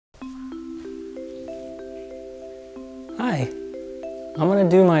Hi, I'm gonna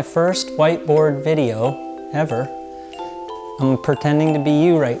do my first whiteboard video ever. I'm pretending to be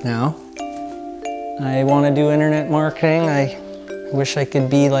you right now. I wanna do internet marketing. I wish I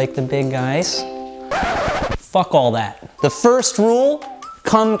could be like the big guys. Fuck all that. The first rule,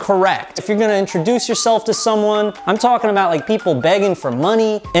 come correct. If you're gonna introduce yourself to someone, I'm talking about like people begging for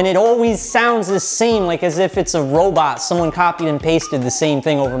money, and it always sounds the same, like as if it's a robot. Someone copied and pasted the same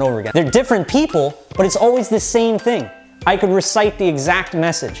thing over and over again. They're different people, but it's always the same thing. I could recite the exact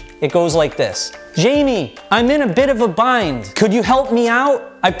message. It goes like this. Jamie, I'm in a bit of a bind. Could you help me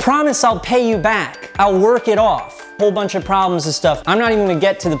out? I promise I'll pay you back. I'll work it off. Whole bunch of problems and stuff. I'm not even gonna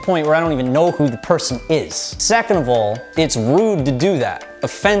get to the point where I don't even know who the person is. Second of all, it's rude to do that.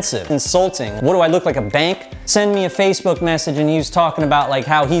 Offensive, insulting. What do I look like, a bank? Send me a Facebook message and he's talking about like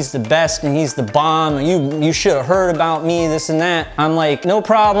how he's the best and he's the bomb. You should have heard about me, this and that. I'm like, no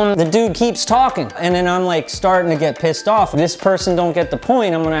problem. The dude keeps talking. And then I'm like starting to get pissed off. If this person don't get the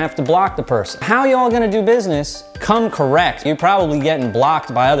point, I'm gonna have to block the person. How y'all gonna do business? Come correct. You're probably getting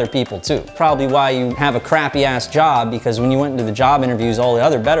blocked by other people too. Probably why you have a crappy ass job, because when you went into the job interviews, all the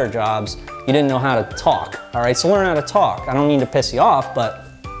other better jobs, you didn't know how to talk. All right, so learn how to talk. I don't mean to piss you off, but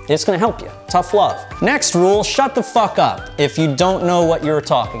it's gonna help you. Tough love. Next rule, shut the fuck up if you don't know what you're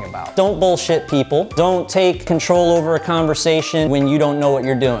talking about. Don't bullshit people. Don't take control over a conversation when you don't know what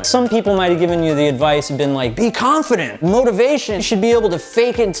you're doing. Some people might have given you the advice and been like, be confident, motivation. You should be able to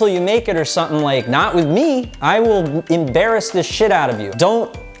fake it until you make it or something. Like, not with me. I will embarrass the shit out of you.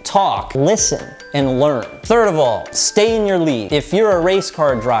 Don't talk, listen, and learn. Third of all, stay in your league. If you're a race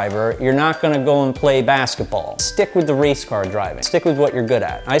car driver, you're not gonna go and play basketball. Stick with the race car driving. Stick with what you're good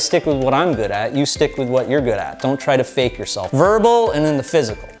at. I stick with what I'm good at. You stick with what you're good at. Don't try to fake yourself. Verbal and then the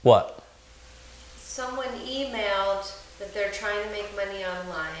physical. What? Someone emailed that they're trying to make money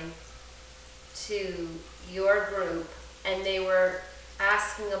online to your group, and they were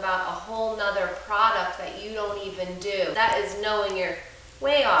asking about a whole nother product that you don't even do. That is knowing you're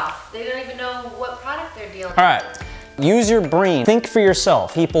way off. They don't even know what product they're dealing with. All right. Use your brain. Think for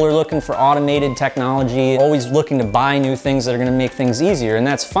yourself. People are looking for automated technology, always looking to buy new things that are gonna make things easier, and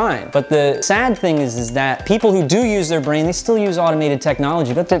that's fine. But the sad thing is that people who do use their brain, they still use automated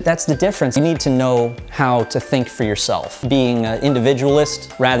technology, but that's the difference. You need to know how to think for yourself, being an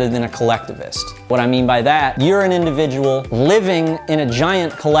individualist rather than a collectivist. What I mean by that, you're an individual living in a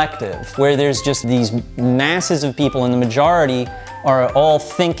giant collective where there's just these masses of people, and the majority are all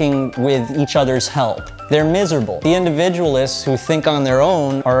thinking with each other's help. They're miserable. The individualists who think on their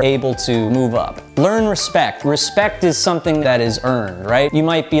own are able to move up. Learn respect. Respect is something that is earned, right? You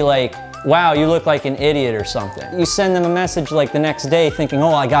might be like, wow, you look like an idiot or something. You send them a message like the next day thinking,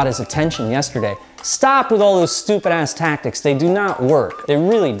 oh, I got his attention yesterday. Stop with all those stupid ass tactics. They do not work. They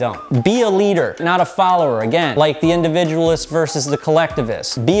really don't. Be a leader, not a follower. Again, like the individualist versus the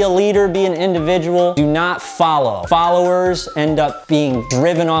collectivist. Be a leader, be an individual. Do not follow. Followers end up being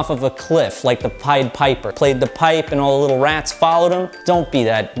driven off of a cliff like the Pied Piper. Played the pipe and all the little rats followed him. Don't be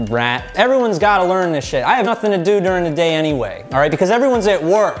that rat. Everyone's gotta learn this shit. I have nothing to do during the day anyway, all right? Because everyone's at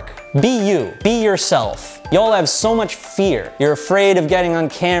work. Be you, be yourself. Y'all have so much fear. You're afraid of getting on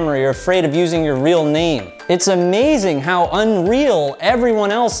camera. You're afraid of using your real name. It's amazing how unreal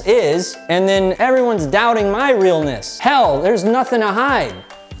everyone else is, and then everyone's doubting my realness. Hell, there's nothing to hide.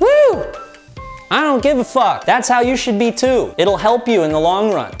 Woo! I don't give a fuck. That's how you should be too. It'll help you in the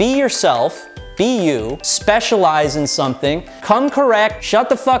long run. Be yourself. Be you, specialize in something, come correct, shut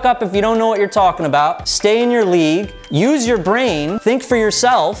the fuck up if you don't know what you're talking about, stay in your league, use your brain, think for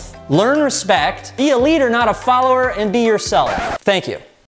yourself, learn respect, be a leader, not a follower, and be yourself. Thank you.